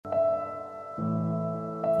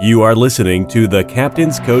You are listening to the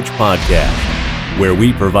Captain's Coach Podcast, where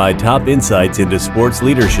we provide top insights into sports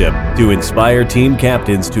leadership to inspire team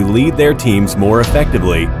captains to lead their teams more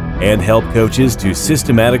effectively and help coaches to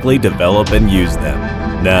systematically develop and use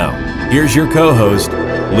them. Now, here's your co-host,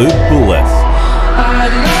 Luke Poulos.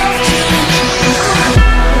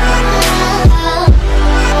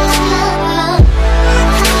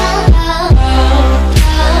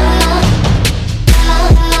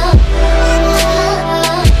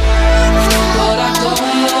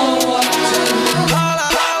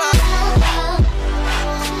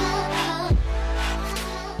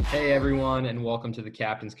 And welcome to the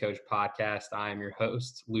Captain's Coach Podcast. I am your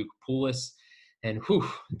host, Luke Poulos, and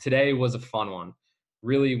today was a fun one.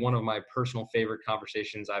 Really one of my personal favorite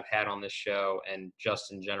conversations I've had on this show, and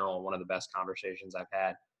just in general, one of the best conversations I've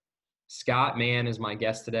had. Scott Mann is my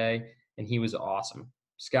guest today, and he was awesome.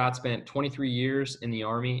 Scott spent 23 years in the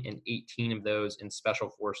Army and 18 of those in Special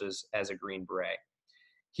Forces as a Green Beret.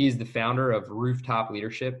 He is the founder of Rooftop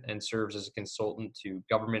Leadership and serves as a consultant to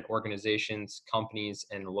government organizations, companies,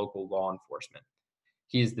 and local law enforcement.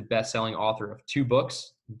 He is the best-selling author of 2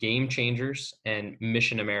 books, Game Changers and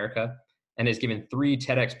Mission America, and has given 3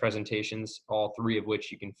 TEDx presentations, all 3 of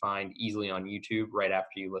which you can find easily on YouTube right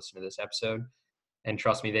after you listen to this episode. And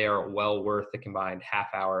trust me, they are well worth the combined half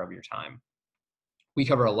hour of your time. We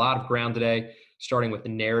cover a lot of ground today, starting with the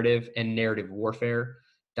narrative and narrative warfare,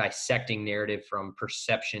 dissecting narrative from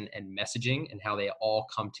perception and messaging and how they all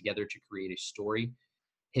come together to create a story,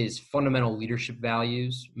 his fundamental leadership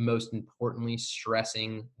values, most importantly,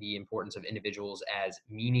 stressing the importance of individuals as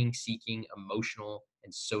meaning-seeking, emotional,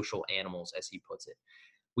 and social animals, as he puts it.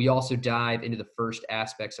 We also dive into the first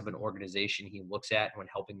aspects of an organization he looks at when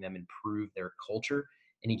helping them improve their culture,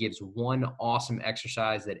 and he gives one awesome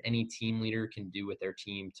exercise that any team leader can do with their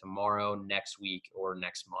team tomorrow, next week, or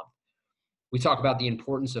next month. We talk about the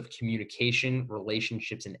importance of communication,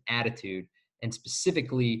 relationships, and attitude, and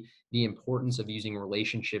specifically the importance of using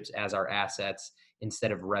relationships as our assets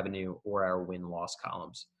instead of revenue or our win-loss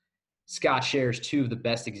columns. Scott shares 2 of the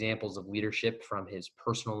best examples of leadership from his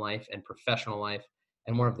personal life and professional life,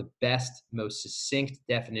 and one of the best, most succinct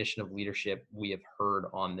definition of leadership we have heard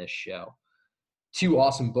on this show. 2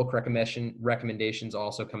 awesome book recommendations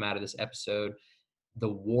also come out of this episode: The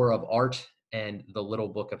War of Art and The Little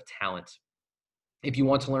Book of Talent. If you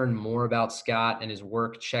want to learn more about Scott and his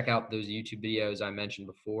work, check out those YouTube videos I mentioned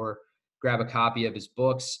before, grab a copy of his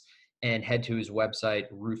books, and head to his website,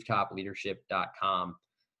 rooftopleadership.com.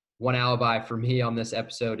 One alibi for me on this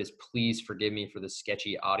episode is please forgive me for the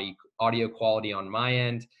sketchy audio quality on my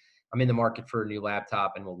end. I'm in the market for a new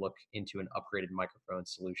laptop and will look into an upgraded microphone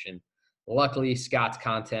solution. Luckily, Scott's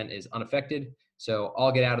content is unaffected, so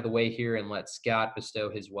I'll get out of the way here and let Scott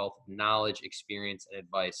bestow his wealth of knowledge, experience, and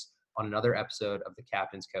advice on another episode of the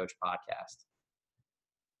Captain's Coach Podcast.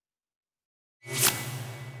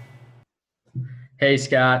 Hey,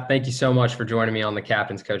 Scott. Thank you so much for joining me on the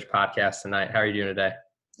Captain's Coach Podcast tonight. How are you doing today?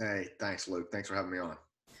 Hey, thanks, Luke. Thanks for having me on.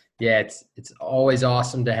 Yeah, it's always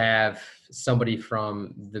awesome to have somebody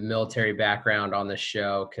from the military background on this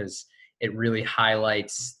show because it really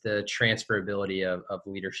highlights the transferability of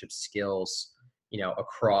leadership skills,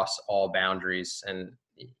 across all boundaries. And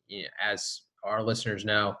as our listeners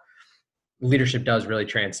know, leadership does really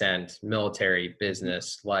transcend military,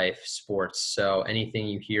 business, life, sports. So anything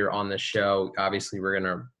you hear on this show, obviously we're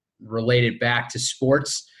going to relate it back to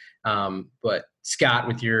sports. But Scott,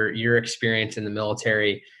 with your experience in the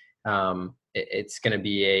military, it's going to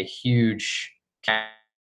be a huge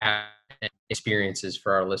experiences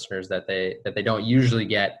for our listeners that they don't usually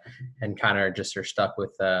get and kind of just are stuck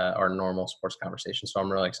with our normal sports conversation. So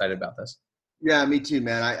I'm really excited about this. Yeah, me too,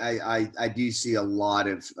 man. I do see a lot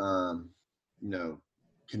of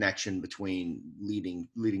connection between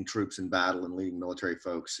leading troops in battle and leading military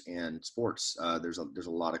folks and sports. There's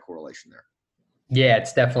a lot of correlation there. Yeah,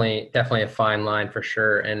 it's definitely a fine line for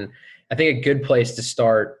sure. And I think a good place to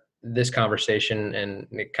start this conversation, and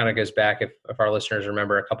it kind of goes back, if our listeners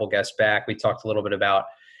remember a couple guests back, we talked a little bit about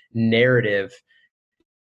narrative.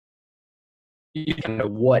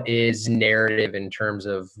 What is narrative in terms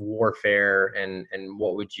of warfare, and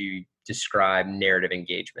what would you describe narrative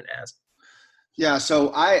engagement as? Yeah,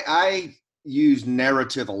 so I use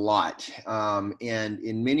narrative a lot, and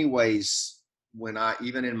in many ways,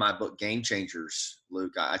 even in my book Game Changers,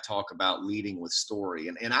 Luke, I talk about leading with story,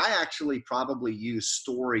 and I actually probably use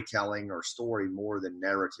storytelling or story more than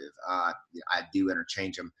narrative. I do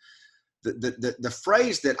interchange them. The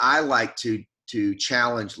phrase that I like to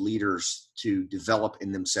challenge leaders to develop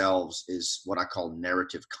in themselves is what I call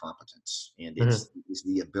narrative competence, and it's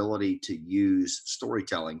the ability to use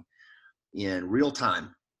storytelling in real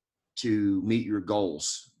time to meet your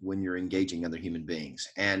goals when you're engaging other human beings.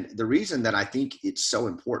 And the reason that I think it's so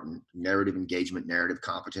important, narrative engagement, narrative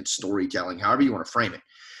competence, storytelling, however you want to frame it,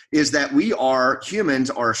 is that humans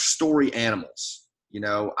are story animals.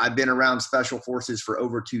 I've been around special forces for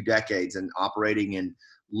over 2 decades and operating in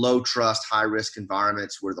low trust, high risk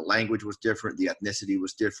environments where the language was different, the ethnicity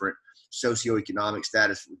was different, socioeconomic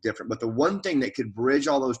status was different. But the one thing that could bridge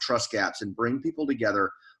all those trust gaps and bring people together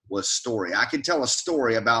was story. I could tell a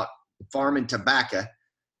story about farming tobacco,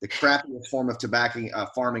 the crappiest form of tobacco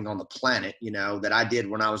farming on the planet, that I did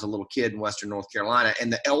when I was a little kid in Western North Carolina.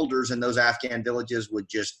 And the elders in those Afghan villages would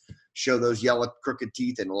just show those yellow crooked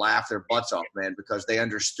teeth and laugh their butts off, man, because they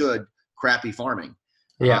understood crappy farming.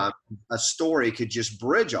 Yeah. A story could just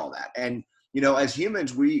bridge all that. And, as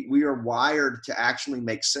humans, we are wired to actually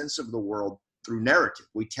make sense of the world through narrative.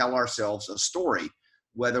 We tell ourselves a story,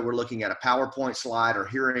 whether we're looking at a PowerPoint slide or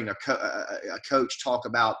hearing a coach talk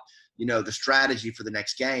about, the strategy for the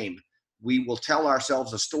next game. We will tell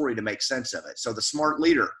ourselves a story to make sense of it. So the smart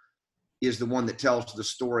leader is the one that tells the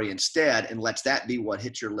story instead and lets that be what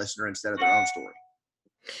hits your listener instead of their own story.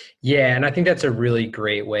 Yeah, and I think that's a really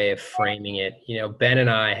great way of framing it. Ben and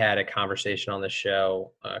I had a conversation on the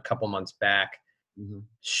show a couple months back,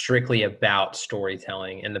 strictly about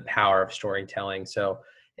storytelling and the power of storytelling. So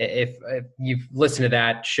if you've listened to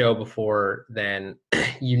that show before, then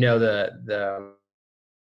the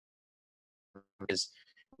is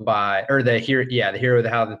by, or the hero, the hero of the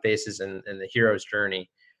Thousand Faces and the hero's journey.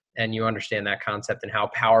 And you understand that concept and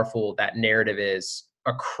how powerful that narrative is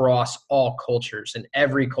across all cultures, and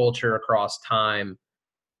every culture across time,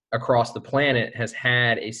 across the planet has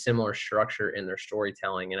had a similar structure in their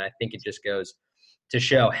storytelling. And I think it just goes to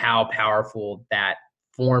show how powerful that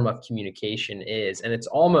form of communication is. And it's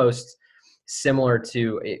almost similar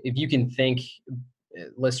to, if you can think,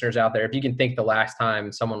 listeners out there, if you can think the last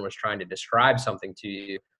time someone was trying to describe something to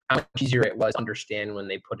you, how much easier it was to understand when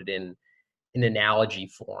they put it in an analogy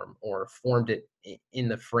form or formed it in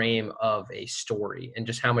the frame of a story, and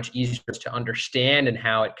just how much easier it is to understand, and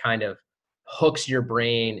how it kind of hooks your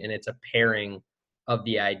brain, and it's a pairing of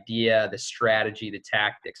the idea, the strategy, the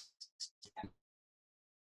tactics,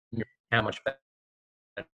 how much better.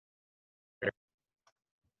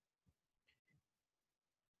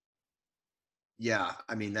 Yeah,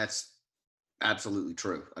 I mean, that's absolutely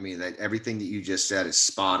true. I mean, everything that you just said is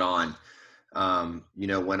spot on.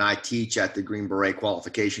 When I teach at the Green Beret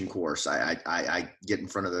qualification course, I get in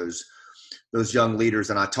front of those young leaders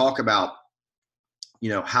and I talk about,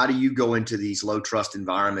 how do you go into these low trust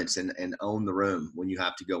environments and own the room when you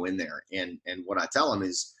have to go in there? And what I tell them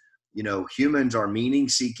is, humans are meaning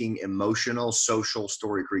seeking, emotional, social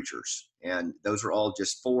story creatures. And those are all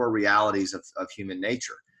just 4 realities of human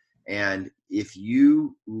nature. And if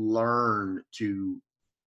you learn to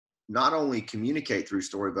not only communicate through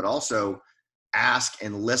story, but also ask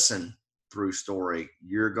and listen through story,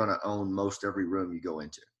 you're going to own most every room you go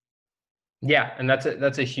into. Yeah. And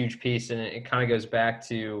that's a huge piece. And it kind of goes back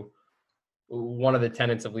to one of the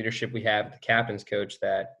tenets of leadership we have, the captain's coach,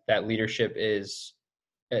 that leadership is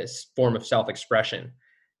a form of self-expression,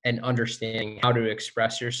 and understanding how to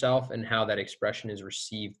express yourself and how that expression is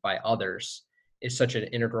received by others is such an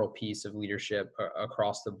integral piece of leadership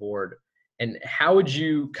across the board. And how would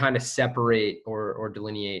you kind of separate or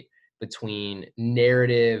delineate between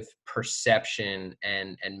narrative, perception,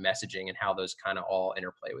 and messaging, and how those kind of all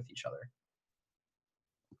interplay with each other?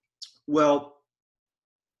 Well,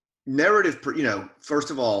 narrative, first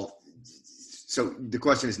of all, so the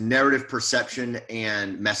question is narrative, perception,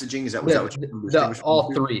 and messaging. Is that what you're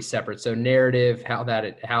all 3 separate? So narrative, how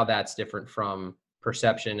that's different from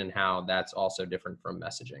perception, and how that's also different from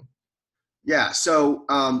messaging. Yeah. So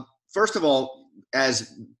first of all,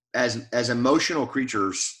 as emotional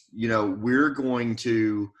creatures, we're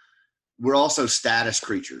also status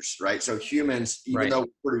creatures, right? So humans, even though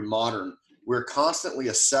we're pretty modern, we're constantly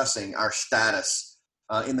assessing our status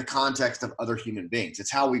in the context of other human beings.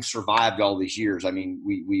 It's how we've survived all these years. I mean,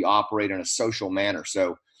 we operate in a social manner.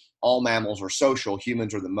 So all mammals are social.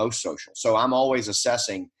 Humans are the most social. So I'm always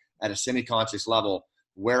assessing at a semi-conscious level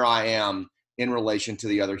where I am in relation to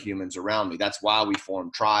the other humans around me. That's why we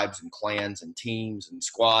form tribes and clans and teams and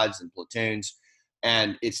squads and platoons.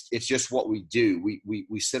 And it's just what we do.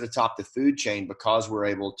 We sit atop the food chain because we're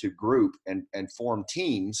able to group and form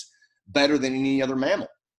teams better than any other mammal.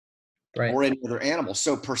 Right. Or any other animal.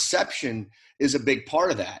 So perception is a big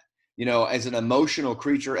part of that. As an emotional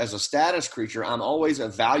creature, as a status creature, I'm always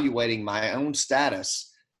evaluating my own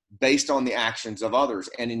status based on the actions of others.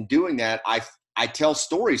 And in doing that, I tell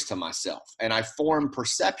stories to myself and I form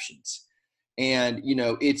perceptions. And,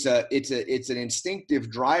 it's an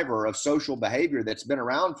instinctive driver of social behavior that's been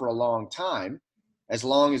around for a long time, as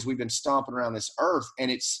long as we've been stomping around this earth, and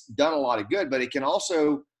it's done a lot of good, but it can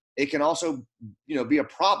also, be a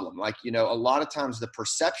problem. Like, a lot of times the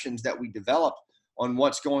perceptions that we develop on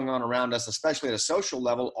what's going on around us, especially at a social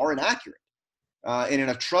level, are inaccurate. And in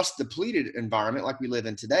a trust depleted environment like we live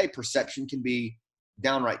in today, perception can be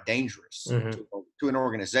downright dangerous to an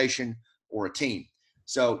organization or a team.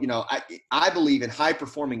 So, I believe in high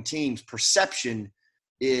performing teams, perception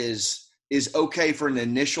is okay for an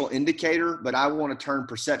initial indicator, but I want to turn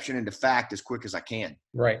perception into fact as quick as I can.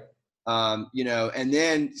 Right. And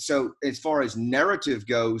then, so as far as narrative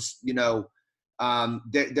goes,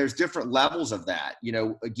 there's different levels of that.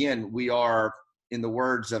 Again, we are, in the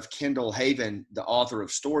words of Kendall Haven, the author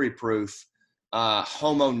of Story Proof,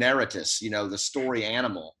 homo narratus, the story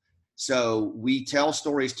animal. So we tell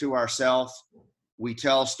stories to ourselves, we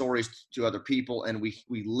tell stories to other people, and we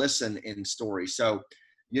listen in stories. So,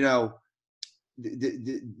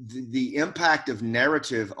 the impact of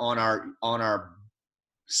narrative on our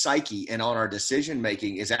psyche and on our decision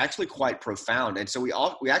making is actually quite profound. And so we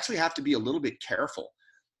actually have to be a little bit careful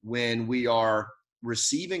when we are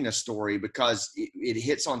receiving a story, because it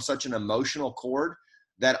hits on such an emotional chord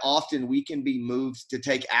that often we can be moved to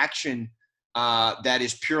take action that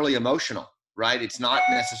is purely emotional, right? It's not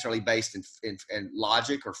necessarily based in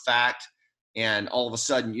logic or fact. And all of a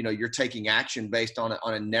sudden, you're taking action based on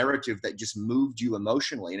a narrative that just moved you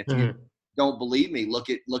emotionally. And if you don't believe me, look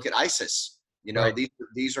at ISIS. Right.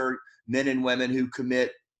 These are men and women who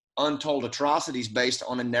commit untold atrocities based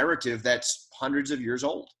on a narrative that's hundreds of years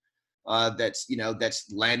old. That's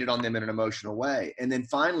landed on them in an emotional way. And then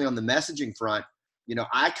finally, on the messaging front,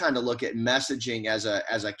 I kind of look at messaging as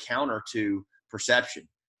a counter to perception.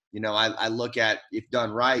 I look at, if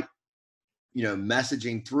done right,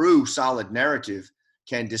 messaging through solid narrative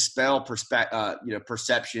can dispel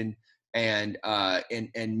perception and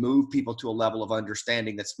move people to a level of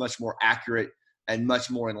understanding that's much more accurate and much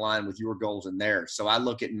more in line with your goals and theirs. So I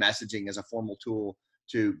look at messaging as a formal tool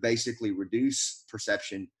to basically reduce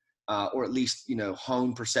perception, or at least,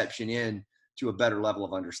 hone perception in to a better level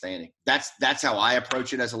of understanding. That's how I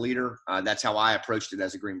approach it as a leader. That's how I approached it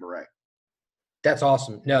as a Green Beret. That's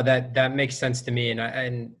awesome. No, that makes sense to me.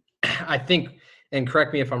 And I think, and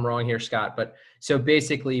correct me if I'm wrong here, Scott, but so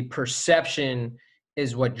basically perception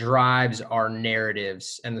is what drives our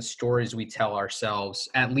narratives and the stories we tell ourselves,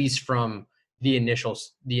 at least from the initial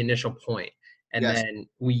point. And Yes. then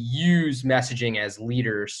we use messaging as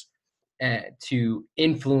leaders to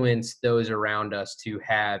influence those around us to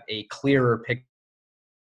have a clearer picture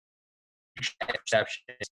of perception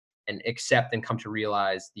and accept and come to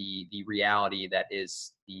realize the reality that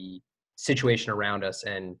is the situation around us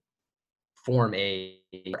and form a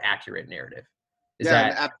accurate narrative.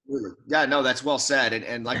 Absolutely. Yeah, no, that's well said.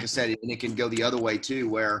 And like I said, and it can go the other way too,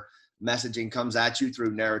 where messaging comes at you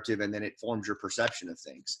through narrative and then it forms your perception of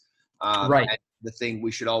things. Right. And the thing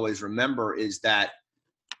we should always remember is that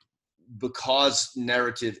because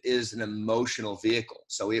narrative is an emotional vehicle,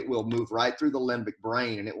 so it will move right through the limbic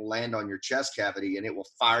brain and it will land on your chest cavity and it will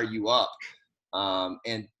fire you up.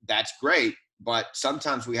 And that's great. But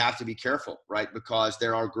sometimes we have to be careful, right? Because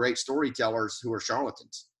there are great storytellers who are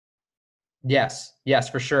charlatans. Yes,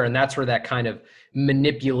 for sure. And that's where that kind of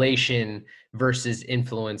manipulation versus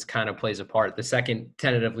influence kind of plays a part. The second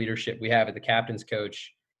tenet of leadership we have at the captain's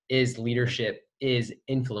coach is leadership is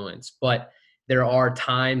influence. But there are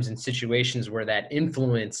times and situations where that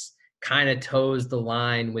influence kind of toes the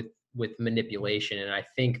line with manipulation. And I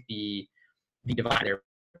think the divide there,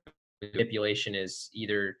 manipulation is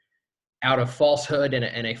either out of falsehood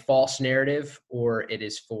and a false narrative, or it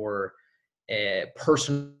is for a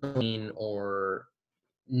personal or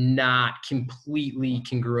not completely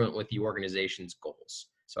congruent with the organization's goals.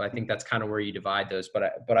 So I think that's kind of where you divide those.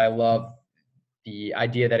 But I love the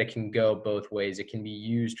idea that it can go both ways. It can be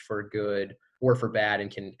used for good or for bad,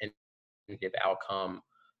 and can give outcome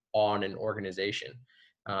on an organization.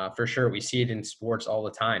 For sure, we see it in sports all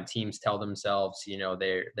the time. Teams tell themselves,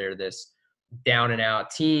 they're this down and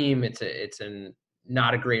out team. It's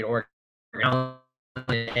not a great organization.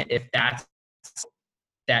 If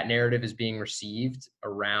that narrative is being received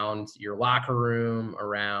around your locker room,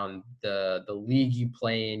 around the league you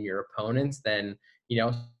play in, your opponents, then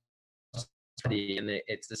and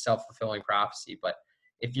it's the self-fulfilling prophecy. But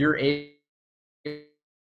if you're a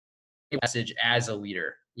message as a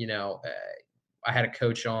leader, I had a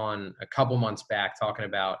coach on a couple months back talking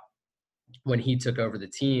about when he took over the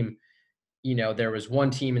team. There was one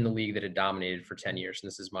team in the league that had dominated for 10 years. And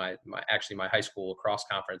this is my high school lacrosse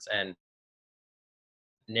conference. And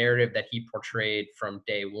narrative that he portrayed from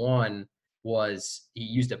day one was he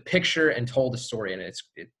used a picture and told a story, and it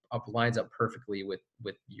lines up perfectly with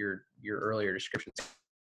your earlier description.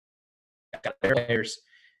 Players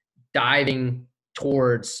diving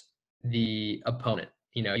towards the opponent.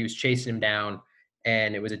 He was chasing him down,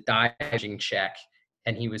 and it was a diving check,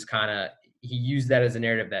 and he used that as a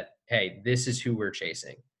narrative that, hey, this is who we're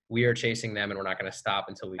chasing. We are chasing them, and we're not going to stop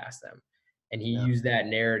until we pass them. And he used that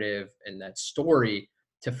narrative and that story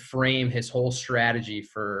to frame his whole strategy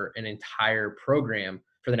for an entire program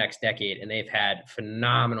for the next decade. And they've had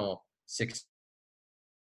phenomenal success.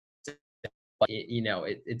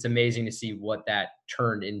 It's amazing to see what that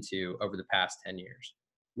turned into over the past 10 years.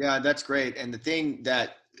 Yeah, that's great. And the thing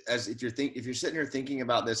that, if you're sitting here thinking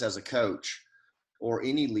about this as a coach or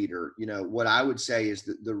any leader, what I would say is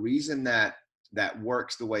that the reason that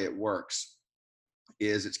works the way it works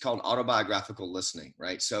is it's called autobiographical listening,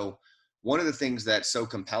 right? So one of the things that's so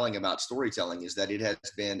compelling about storytelling is that it has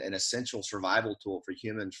been an essential survival tool for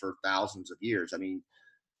humans for thousands of years. I mean,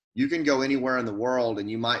 you can go anywhere in the world and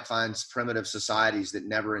you might find primitive societies that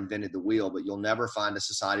never invented the wheel, but you'll never find a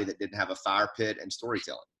society that didn't have a fire pit and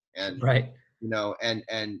storytelling. And, right.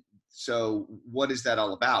 And so what is that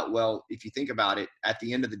all about? Well, if you think about it, at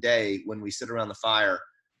the end of the day, when we sit around the fire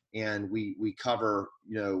and we cover,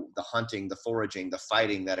 the hunting, the foraging, the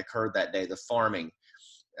fighting that occurred that day, the farming,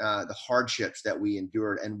 the hardships that we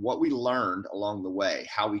endured and what we learned along the way,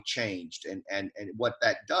 how we changed. And what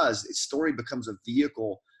that does is story becomes a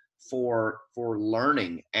vehicle for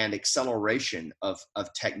learning and acceleration of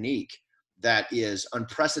technique that is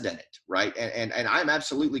unprecedented, right? And I'm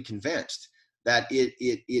absolutely convinced that it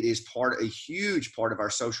is a huge part of our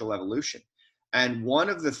social evolution. And one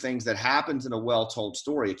of the things that happens in a well-told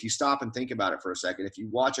story, if you stop and think about it for a second, if you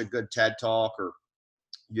watch a good TED Talk or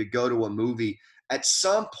you go to a movie, at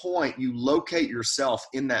some point you locate yourself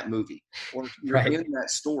in that movie or you're in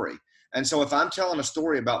that story. And so if I'm telling a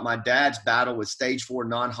story about my dad's battle with stage 4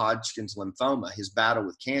 non-Hodgkin's lymphoma, his battle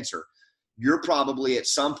with cancer, you're probably at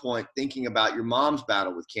some point thinking about your mom's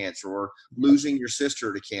battle with cancer or losing your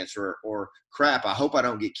sister to cancer or crap, I hope I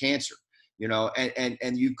don't get cancer,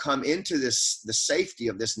 and you come into the safety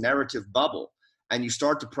of this narrative bubble and you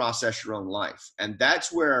start to process your own life. And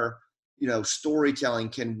that's where, storytelling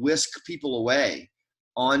can whisk people away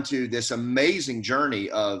onto this amazing journey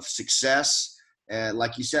of success. And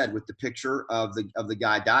like you said, with the picture of the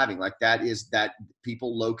guy diving, like that is that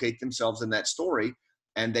people locate themselves in that story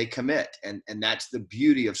and they commit. And that's the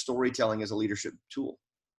beauty of storytelling as a leadership tool.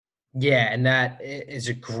 Yeah. And that is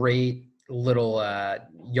a great little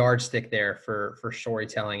yardstick there for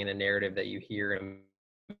storytelling and a narrative that you hear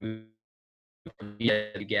and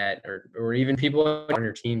you get, or even people on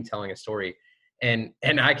your team telling a story. And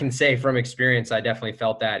I can say from experience, I definitely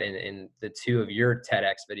felt that in the 2 of your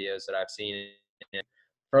TEDx videos that I've seen. And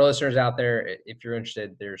for listeners out there, if you're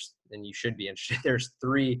interested, and you should be interested, there's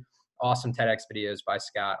 3 awesome TEDx videos by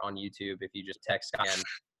Scott on YouTube. If you just text Scott,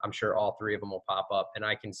 I'm sure all 3 of them will pop up. And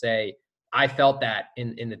I can say I felt that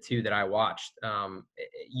in the 2 that I watched.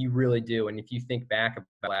 You really do. And if you think back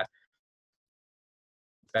about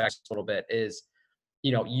a little bit, is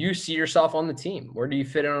you see yourself on the team. Where do you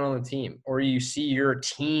fit in on the team? Or you see your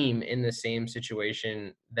team in the same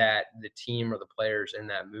situation that the team or the players in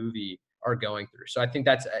that movie are going through. So I think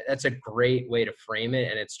that's a great way to frame it.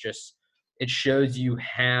 And it shows you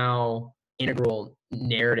how integral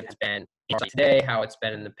narrative has been today, how it's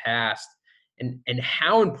been in the past, and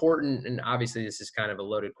how important, and obviously this is kind of a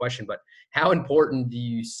loaded question, but how important do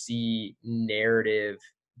you see narrative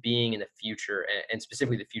being in the future, and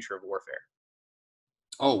specifically the future of warfare?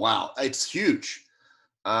 Oh, wow. It's huge.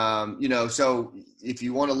 So if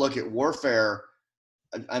you want to look at warfare,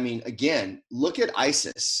 I mean, again, look at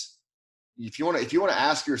ISIS. If you want to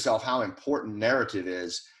ask yourself how important narrative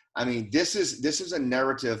is, I mean, this is a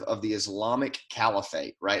narrative of the Islamic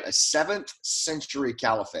Caliphate, right? A 7th century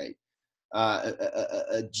caliphate,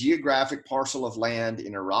 a geographic parcel of land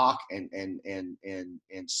in Iraq and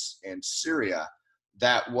Syria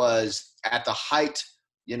that was at the height,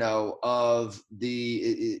 of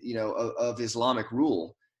of Islamic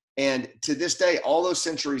rule. And to this day, all those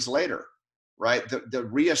centuries later, right, the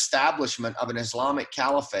reestablishment of an Islamic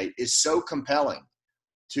caliphate is so compelling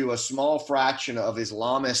to a small fraction of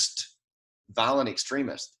Islamist violent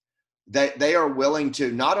extremists that they are willing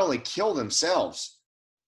to not only kill themselves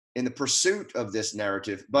in the pursuit of this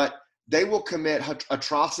narrative, but they will commit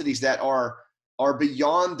atrocities that are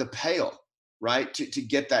beyond the pale, right, to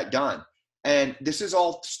get that done. And this is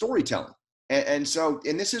all storytelling. And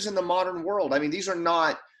this is in the modern world. I mean, these are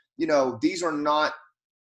not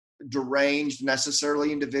deranged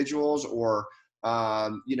necessarily individuals or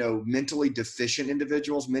mentally deficient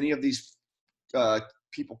individuals. Many of these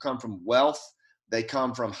people come from wealth. They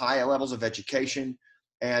come from high levels of education.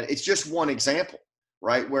 And it's just one example,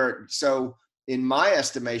 right? So in my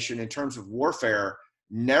estimation, in terms of warfare,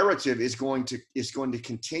 narrative is going to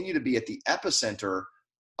continue to be at the epicenter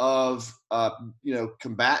of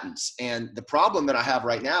combatants. And the problem that I have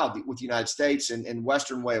right now with the United States and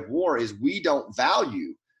Western way of war is we don't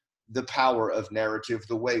value the power of narrative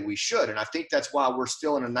the way we should. And I think that's why we're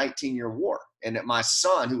still in a 19-year war. And that my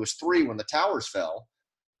son, who was 3 when the towers fell,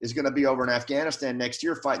 is going to be over in Afghanistan next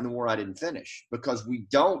year fighting the war I didn't finish, because we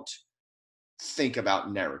don't think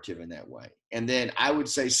about narrative in that way. And then I would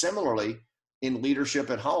say similarly, in leadership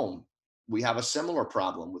at home, we have a similar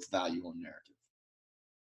problem with value on narrative.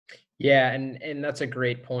 Yeah, and that's a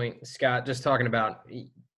great point, Scott. Just talking about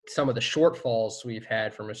some of the shortfalls we've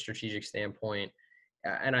had from a strategic standpoint,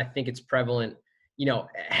 and I think it's prevalent,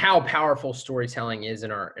 how powerful storytelling is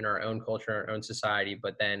in our own culture, our own society,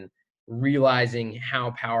 but then realizing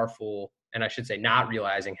how powerful, and I should say not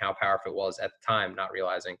realizing how powerful it was at the time, not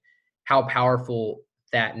realizing how powerful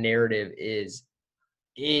that narrative is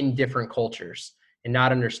in different cultures, and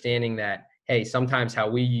not understanding that, hey, sometimes how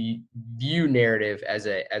we view narrative as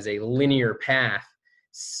a linear path,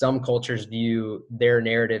 some cultures view their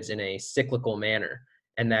narratives in a cyclical manner,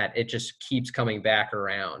 and that it just keeps coming back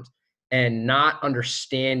around, and not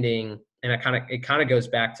understanding, and it kind of goes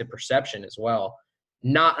back to perception as well.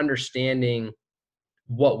 Not understanding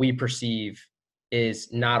what we perceive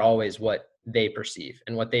is not always what they perceive,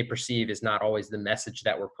 and what they perceive is not always the message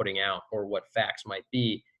that we're putting out or what facts might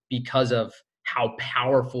be, because of how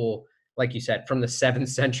powerful, like you said, from the 7th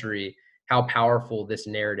century, how powerful this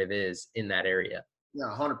narrative is in that area. Yeah,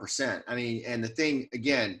 100%. I mean, and the thing,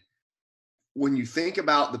 again, when you think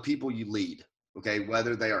about the people you lead, okay,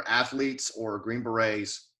 whether they are athletes or Green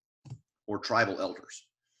Berets or tribal elders,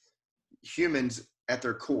 humans at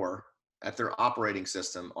their core, at their operating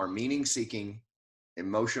system, are meaning-seeking,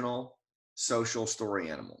 emotional, social story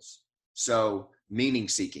animals. So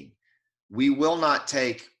meaning-seeking. We will not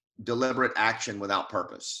take deliberate action without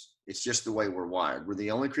purpose. It's just the way we're wired. We're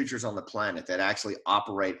the only creatures on the planet that actually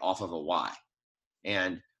operate off of a why.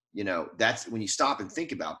 And, that's when you stop and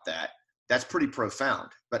think about that, that's pretty profound.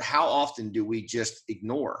 But how often do we just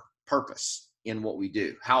ignore purpose in what we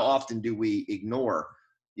do? How often do we ignore,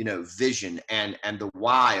 vision and the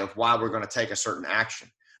why of why we're going to take a certain action?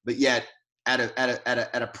 But yet at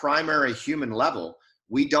a primary human level,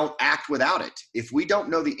 we don't act without it. If we don't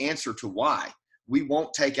know the answer to why, we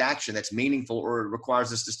won't take action that's meaningful or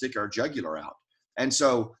requires us to stick our jugular out. And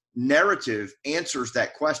so narrative answers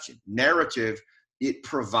that question. Narrative, it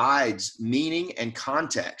provides meaning and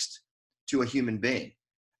context to a human being.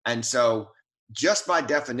 And so just by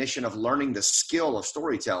definition of learning the skill of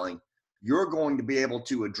storytelling, you're going to be able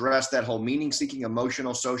to address that whole meaning-seeking,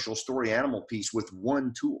 emotional, social, story animal piece with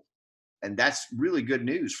one tool. And that's really good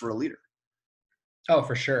news for a leader. Oh,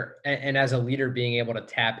 for sure. And as a leader, being able to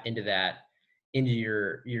tap into that, into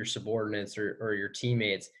your subordinates or your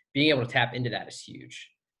teammates, being able to tap into that is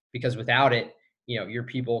huge, because without it, your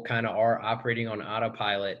people kind of are operating on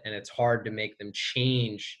autopilot, and it's hard to make them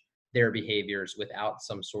change their behaviors without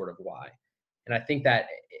some sort of why. And I think that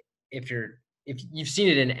if you've seen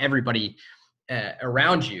it in everybody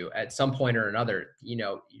around you at some point or another,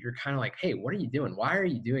 you're kind of like, hey, what are you doing? Why are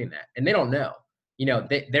you doing that? And they don't know.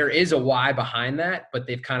 There is a why behind that, but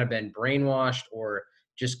they've kind of been brainwashed or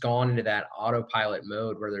just gone into that autopilot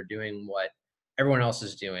mode where they're doing what everyone else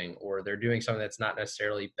is doing, or they're doing something that's not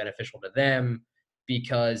necessarily beneficial to them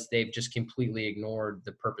because they've just completely ignored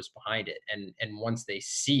the purpose behind it. And once they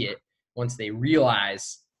see it, once they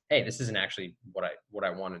realize, hey, this isn't actually what I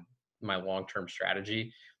wanted, my long-term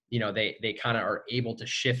strategy, they kind of are able to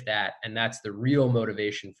shift that. And that's the real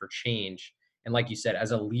motivation for change. And like you said,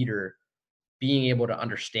 as a leader, being able to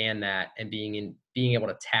understand that and being able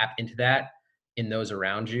to tap into that in those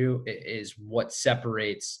around you is what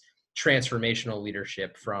separates transformational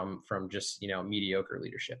leadership from just, mediocre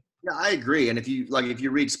leadership. Yeah, I agree. And if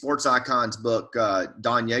you read Sports Icon's book,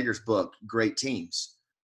 Don Yeager's book, Great Teams,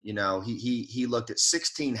 he looked at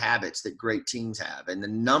 16 habits that great teams have. And the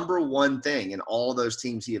number one thing in all of those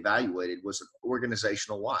teams he evaluated was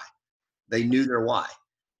organizational why. They knew their why.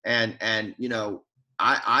 And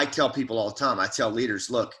I tell people all the time, I tell leaders,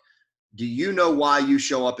 look, do you know why you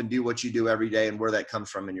show up and do what you do every day and where that comes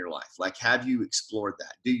from in your life? Like, have you explored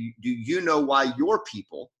that? Do you know why your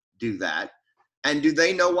people do that? And do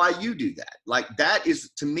they know why you do that? Like, that is,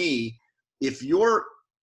 to me, if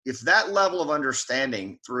that level of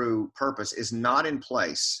understanding through purpose is not in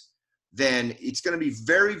place, then it's going to be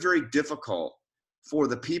very, very difficult for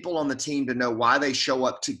the people on the team to know why they show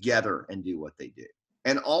up together and do what they do.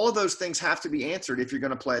 And all of those things have to be answered if you're going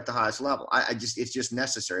to play at the highest level. It's just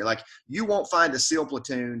necessary. Like, you won't find a SEAL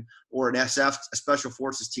platoon or an SF, a Special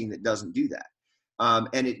Forces team, that doesn't do that.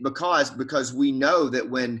 Because we know that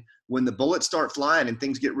when the bullets start flying and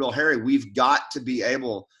things get real hairy, we've got to be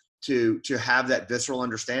able to have that visceral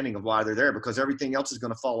understanding of why they're there, because everything else is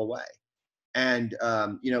going to fall away. And,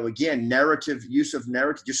 again, use of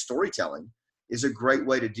narrative, just storytelling is a great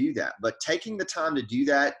way to do that. But taking the time to do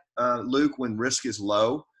that, Luke, when risk is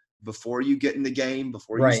low, before you get in the game,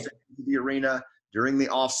 before you step into the arena, during the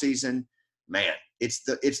off season, man, it's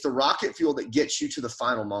the rocket fuel that gets you to the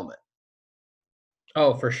final moment.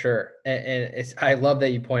 Oh, for sure. And I love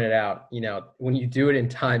that you pointed out, when you do it in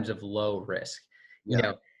times of low risk,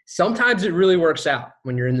 sometimes it really works out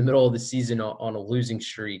when you're in the middle of the season on a losing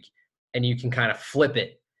streak, and you can kind of flip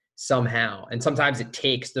it somehow. And sometimes it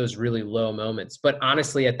takes those really low moments. But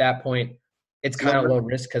honestly, at that point, it's kind of low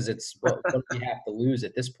risk, because it's what we have to lose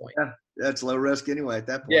at this point. Yeah, that's low risk anyway at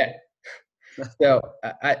that point. Yeah. So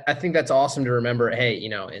I think that's awesome to remember. Hey,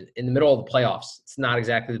 in the middle of the playoffs, it's not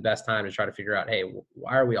exactly the best time to try to figure out, hey,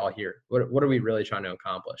 why are we all here? What are we really trying to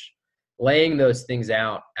accomplish? Laying those things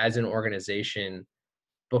out as an organization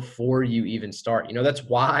before you even start. That's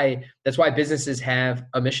why businesses have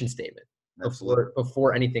a mission statement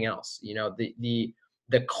before anything else. The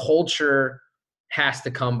culture has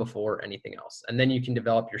to come before anything else, and then you can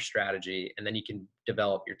develop your strategy, and then you can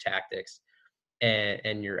develop your tactics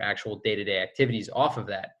and your actual day-to-day activities off of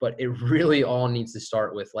that. But it really all needs to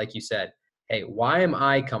start with, like you said, hey, why am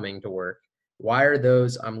I coming to work? Why are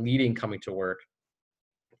those I'm leading coming to work?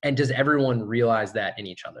 And does everyone realize that in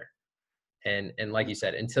each other? And like you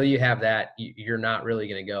said, until you have that, you're not really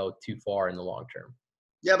going to go too far in the long term.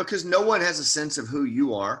 Yeah, because no one has a sense of who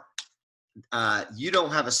you are. You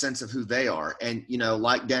don't have a sense of who they are. And,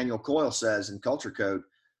 like Daniel Coyle says in Culture Code,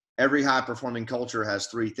 every high-performing culture has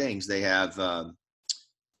three things. They have a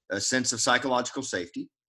sense of psychological safety.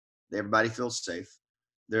 Everybody feels safe.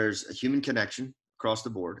 There's a human connection across the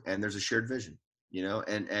board, and there's a shared vision,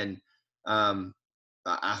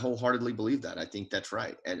 I wholeheartedly believe that. I think that's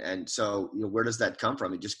right. And so, where does that come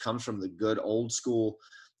from? It just comes from the good old school,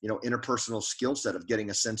 interpersonal skill set of getting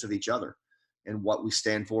a sense of each other and what we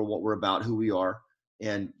stand for, what we're about, who we are.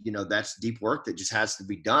 And, that's deep work that just has to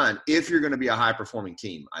be done if you're going to be a high performing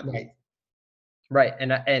team, I believe. Right.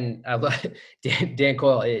 And I love Dan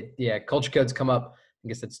Coyle. Culture Code's come up. I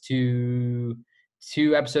guess that's two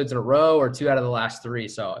episodes in a row, or 2 out of the last 3.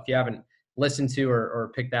 So if you haven't listened to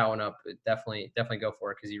or picked that one up, definitely go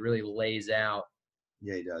for it, because he really lays out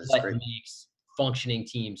he does. what makes functioning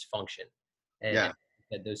teams function. And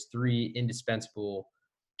those 3 indispensable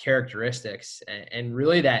characteristics, and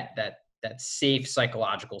really that safe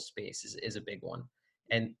psychological space is a big one.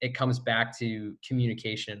 And it comes back to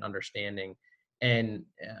communication and understanding. And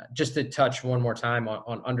just to touch one more time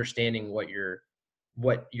on understanding what your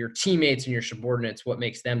teammates and your subordinates, what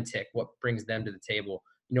makes them tick, what brings them to the table.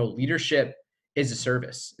 Leadership is a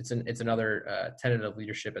service. It's another tenet of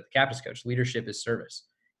leadership at the Captain's Coach. Leadership is service.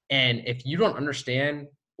 And if you don't understand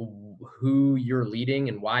who you're leading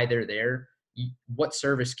and why they're there, what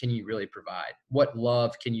service can you really provide? What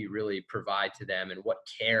love can you really provide to them? And what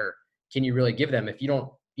care can you really give them if you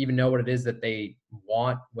don't even know what it is that they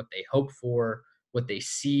want, what they hope for, what they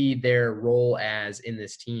see their role as in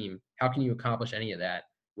this team? How can you accomplish any of that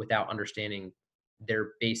without understanding their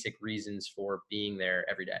basic reasons for being there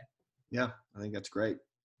every day? Yeah, I think that's great.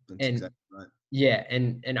 That's exactly right. Yeah,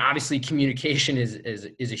 and obviously communication is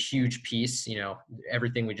a huge piece.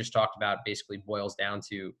 Everything we just talked about basically boils down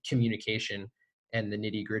to communication and the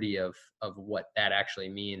nitty-gritty of what that actually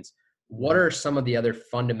means. What are some of the other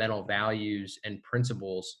fundamental values and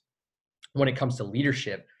principles when it comes to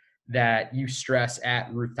leadership that you stress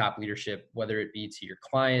at Rooftop Leadership, whether it be to your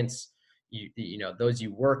clients, those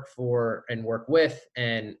you work for and work with,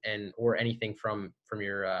 and or anything from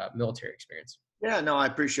your military experience? Yeah, no, I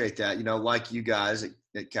appreciate that. Like you guys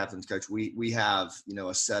at Captain's Coach, we have,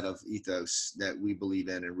 a set of ethos that we believe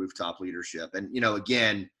in Rooftop Leadership. And,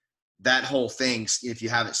 again, that whole thing, if you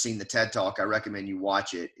haven't seen the TED Talk, I recommend you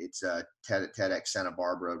watch it. It's TEDx Santa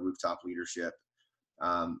Barbara, Rooftop Leadership.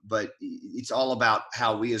 But it's all about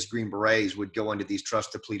how we as Green Berets would go into these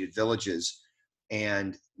trust depleted villages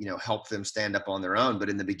and, help them stand up on their own. But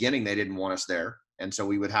in the beginning, they didn't want us there. And so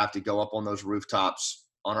we would have to go up on those rooftops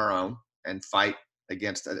on our own and fight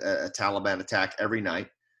against a Taliban attack every night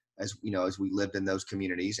as we lived in those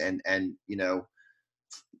communities and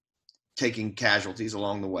taking casualties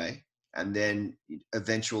along the way. And then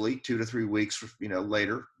eventually 2 to 3 weeks,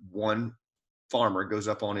 later, one farmer goes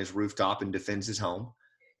up on his rooftop and defends his home,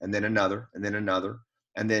 and then another, and then another.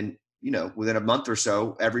 And then, within a month or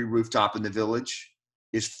so, every rooftop in the village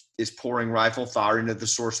is pouring rifle fire into the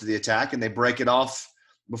source of the attack, and they break it off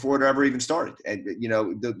before it ever even started. And,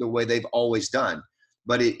 the way they've always done.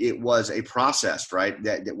 But it was a process, right?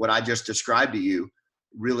 That what I just described to you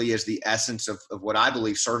really is the essence of what I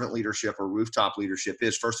believe servant leadership or rooftop leadership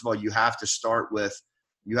is. First of all, you have to start with,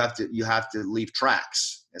 you have to leave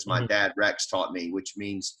tracks, as my dad Rex taught me, which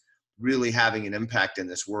means really having an impact in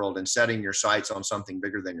this world and setting your sights on something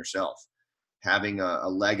bigger than yourself, having a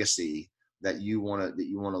legacy that you want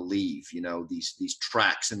to leave, these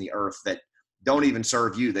tracks in the earth that don't even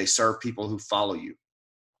serve you. They serve people who follow you.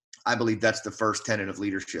 I believe that's the first tenet of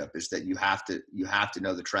leadership, is that you have to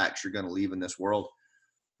know the tracks you're going to leave in this world.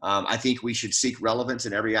 I think we should seek relevance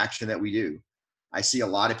in every action that we do. I see a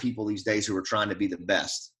lot of people these days who are trying to be the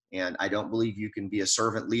best. And I don't believe you can be a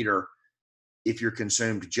servant leader if you're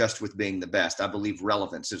consumed just with being the best. I believe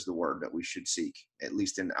relevance is the word that we should seek, at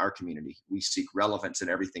least in our community. We seek relevance in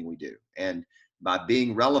everything we do. And by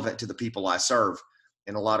being relevant to the people I serve,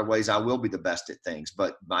 in a lot of ways, I will be the best at things.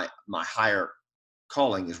 But my higher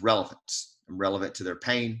calling is relevance. I'm relevant to their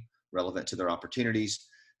pain, relevant to their opportunities,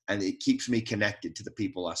 and it keeps me connected to the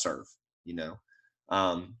people I serve,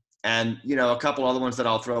 And, a couple other ones that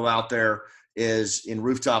I'll throw out there is in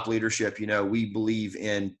rooftop leadership, we believe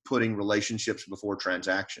in putting relationships before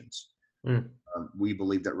transactions. We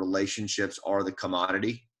believe that relationships are the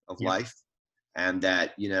commodity of life, and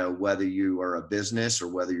that, whether you are a business or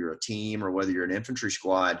whether you're a team or whether you're an infantry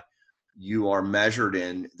squad, you are measured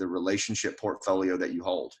in the relationship portfolio that you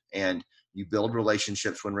hold, and you build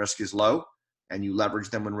relationships when risk is low and you leverage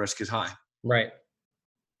them when risk is high. Right.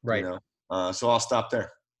 So I'll stop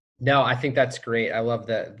there. No, I think that's great. I love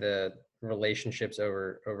the relationships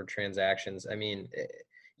over transactions. I mean,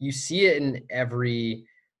 you see it in every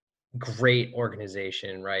great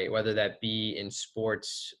organization, right? Whether that be in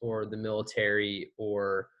sports or the military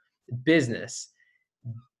or business.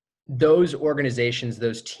 Those organizations,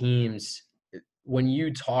 those teams, when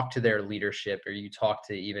you talk to their leadership or you talk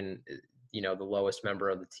to even, the lowest member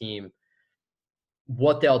of the team,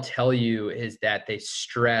 what they'll tell you is that they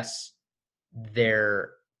stress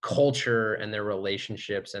their culture and their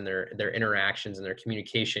relationships and their interactions and their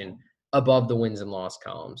communication above the wins and loss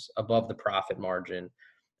columns, above the profit margin,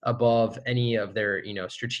 above any of their,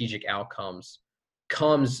 strategic outcomes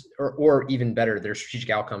or even better, their strategic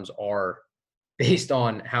outcomes are based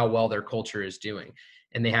on how well their culture is doing,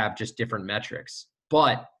 and they have just different metrics.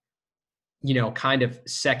 But, kind of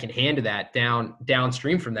secondhand to that,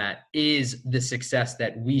 downstream from that is the success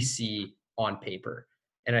that we see on paper.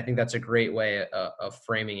 And I think that's a great way of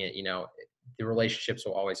framing it. The relationships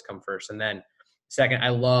will always come first. And then second, I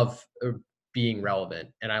love being relevant.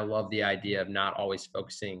 And I love the idea of not always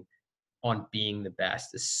focusing on being the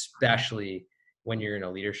best, especially when you're in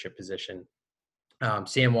a leadership position.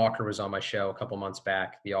 Sam Walker was on my show a couple months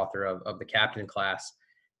back, the author of The Captain Class,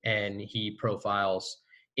 and he profiles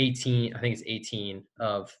 18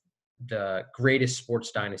 of the greatest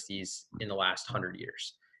sports dynasties in the last 100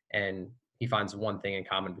 years. And he finds one thing in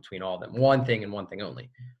common between all of them, one thing and one thing only,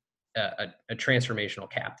 a transformational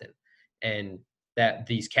captain. And that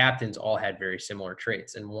these captains all had very similar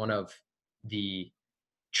traits. And one of the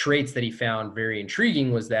traits that he found very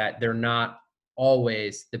intriguing was that they're not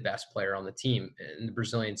always the best player on the team. And the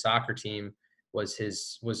Brazilian soccer team was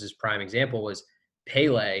his prime example. Was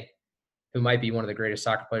Pelé, who might be one of the greatest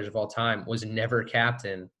soccer players of all time, was never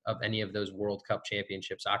captain of any of those World Cup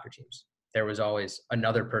championship soccer teams. There was always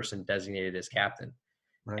another person designated as captain.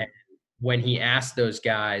 Right. And when he asked those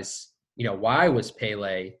guys, why was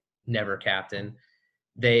Pelé never captain,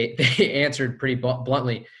 they answered pretty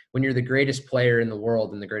bluntly, when you're the greatest player in the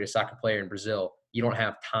world and the greatest soccer player in Brazil, you don't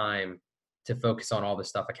have time to focus on all the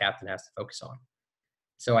stuff a captain has to focus on.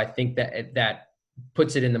 So I think that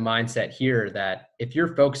puts it in the mindset here that if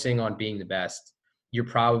you're focusing on being the best, you're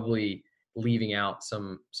probably leaving out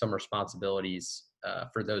some responsibilities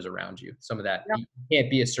for those around you. Some of that, You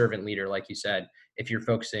can't be a servant leader, like you said, if you're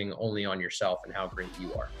focusing only on yourself and how great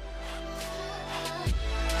you are.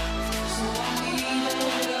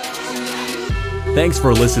 Thanks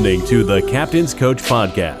for listening to the Captain's Coach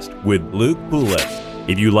Podcast with Luke Poulos.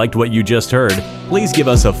 If you liked what you just heard, please give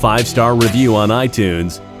us a 5-star review on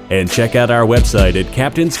iTunes and check out our website at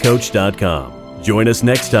captainscoach.com. Join us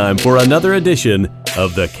next time for another edition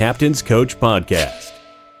of the Captain's Coach Podcast.